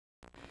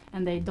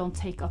and they don't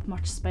take up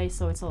much space,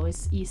 so it's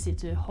always easy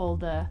to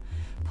hold the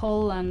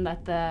pole and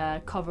that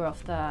the cover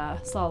of the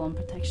slalom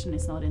protection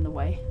is not in the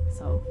way.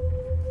 So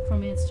for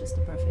me it's just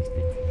a perfect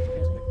fit,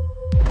 really.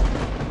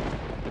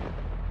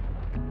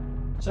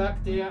 Chuck,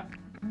 Thea.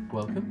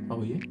 Welcome, how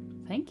are you?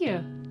 Thank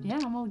you. Yeah,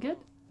 I'm all good.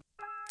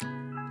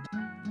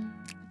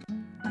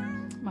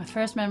 My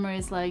first memory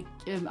is like,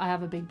 I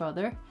have a big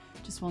brother,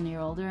 just 1 year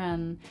older,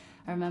 and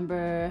I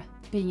remember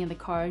being in the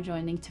car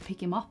joining to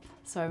pick him up.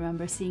 So I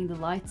remember seeing the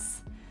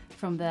lights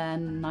from the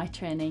night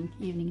training,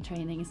 evening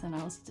trainings, and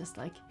I was just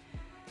like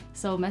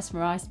so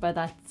mesmerized by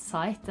that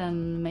sight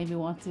and made me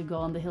want to go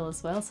on the hill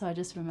as well. So I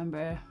just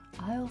remember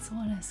I also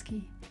want to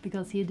ski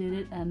because he did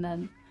it, and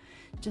then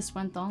just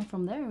went on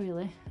from there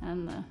really.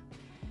 And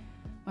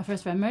my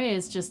first memory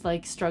is just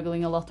like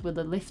struggling a lot with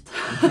the lift,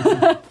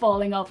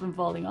 falling off and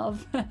falling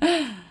off.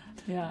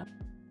 Yeah.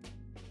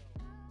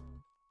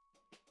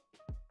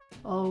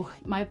 Oh,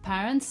 my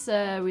parents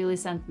really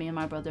sent me and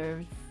my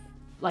brother,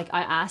 like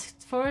I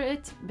asked for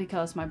it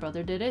because my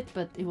brother did it,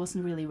 but it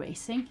wasn't really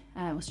racing.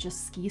 It was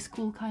just ski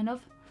school kind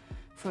of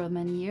for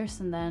many years.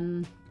 And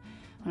then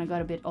when I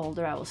got a bit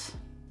older, I was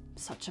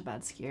such a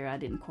bad skier. I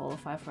didn't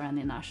qualify for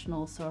any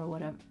nationals or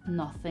whatever,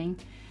 nothing.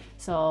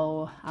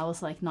 So I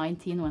was like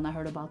 19 when I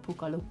heard about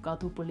Pukalukka,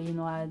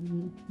 Topolino. I had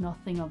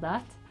nothing of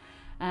that.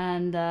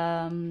 And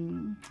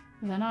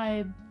then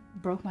I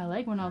broke my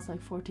leg when I was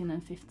like 14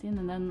 and 15,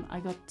 and then I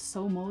got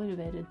so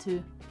motivated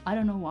to, I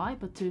don't know why,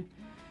 but to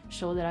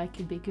show that I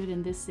could be good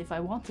in this if I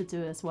wanted to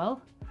as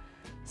well.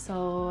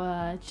 So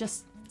it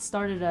just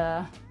started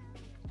a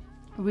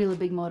really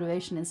big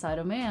motivation inside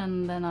of me,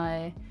 and then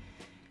I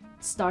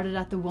started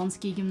at the one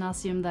ski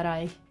gymnasium that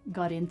I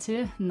got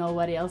into.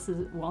 Nobody else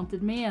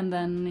wanted me, and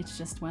then it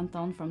just went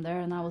on from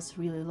there, and I was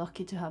really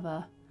lucky to have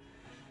a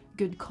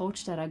good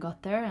coach that I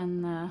got there,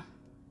 and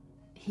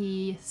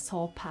he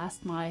saw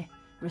past my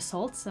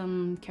results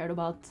and cared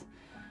about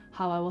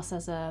how I was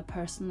as a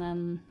person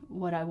and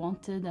what I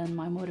wanted and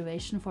my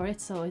motivation for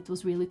it. So it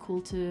was really cool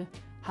to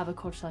have a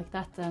coach like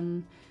that,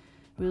 and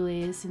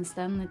really since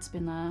then it's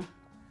been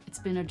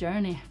a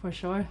journey for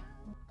sure.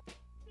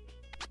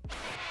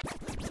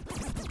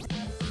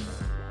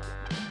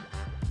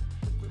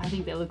 I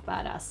think they look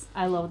badass.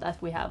 I love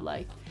that we have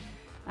like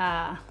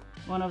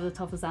one of the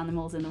toughest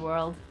animals in the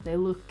world. They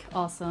look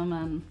awesome,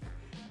 and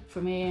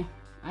for me,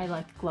 I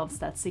like gloves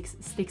that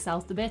sticks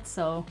out a bit,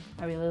 so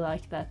I really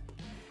like that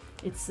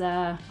it's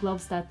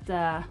gloves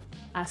that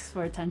ask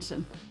for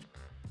attention.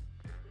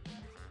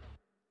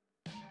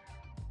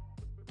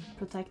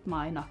 Protect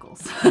my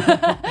knuckles.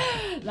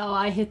 No,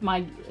 I hit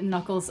my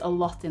knuckles a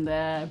lot in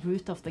the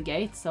root of the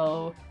gate,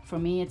 so for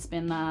me it's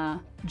been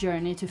a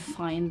journey to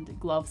find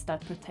gloves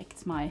that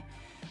protect my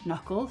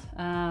knuckles.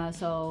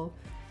 So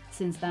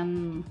since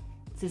then,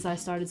 since I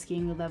started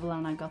skiing with Level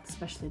and I got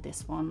especially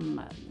this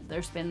one,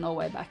 there's been no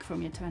way back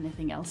from it to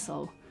anything else,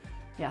 so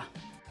yeah.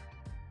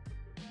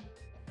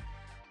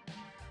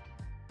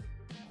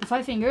 The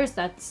 5 fingers,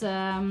 that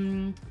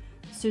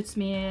suits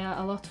me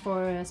a lot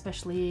for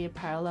especially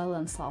parallel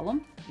and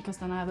slalom, because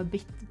then I have a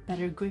bit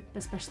better grip,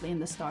 especially in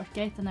the start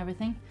gate and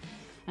everything.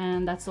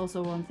 And that's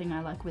also one thing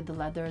I like with the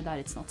leather, that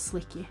it's not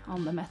slicky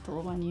on the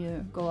metal when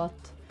you go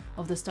out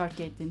of the start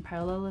gate in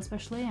parallel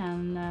especially,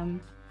 and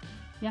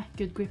yeah,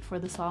 good grip for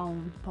the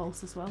slalom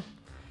poles as well.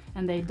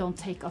 And they don't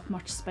take up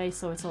much space,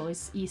 so it's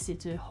always easy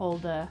to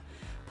hold the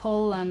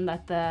pole and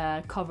that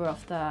the cover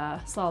of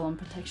the slalom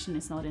protection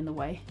is not in the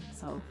way.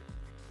 So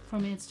for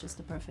me it's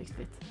just a perfect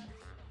fit.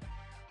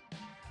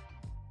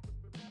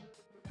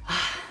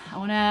 I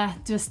want to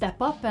do a step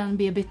up and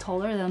be a bit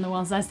taller than the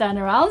ones I stand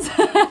around.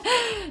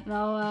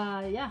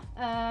 Now, yeah,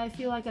 I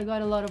feel like I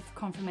got a lot of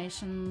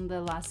confirmation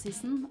the last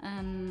season,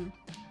 and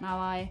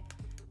now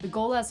the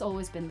goal has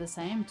always been the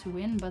same, to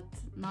win, but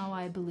now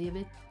I believe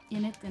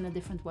in it in a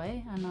different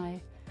way, and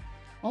I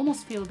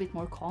almost feel a bit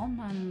more calm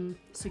and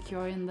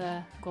secure in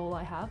the goal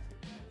I have.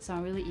 So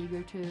I'm really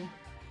eager to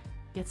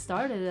get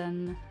started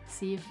and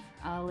see if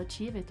I'll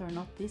achieve it or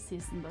not this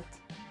season, but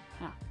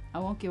yeah, I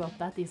won't give up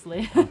that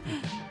easily.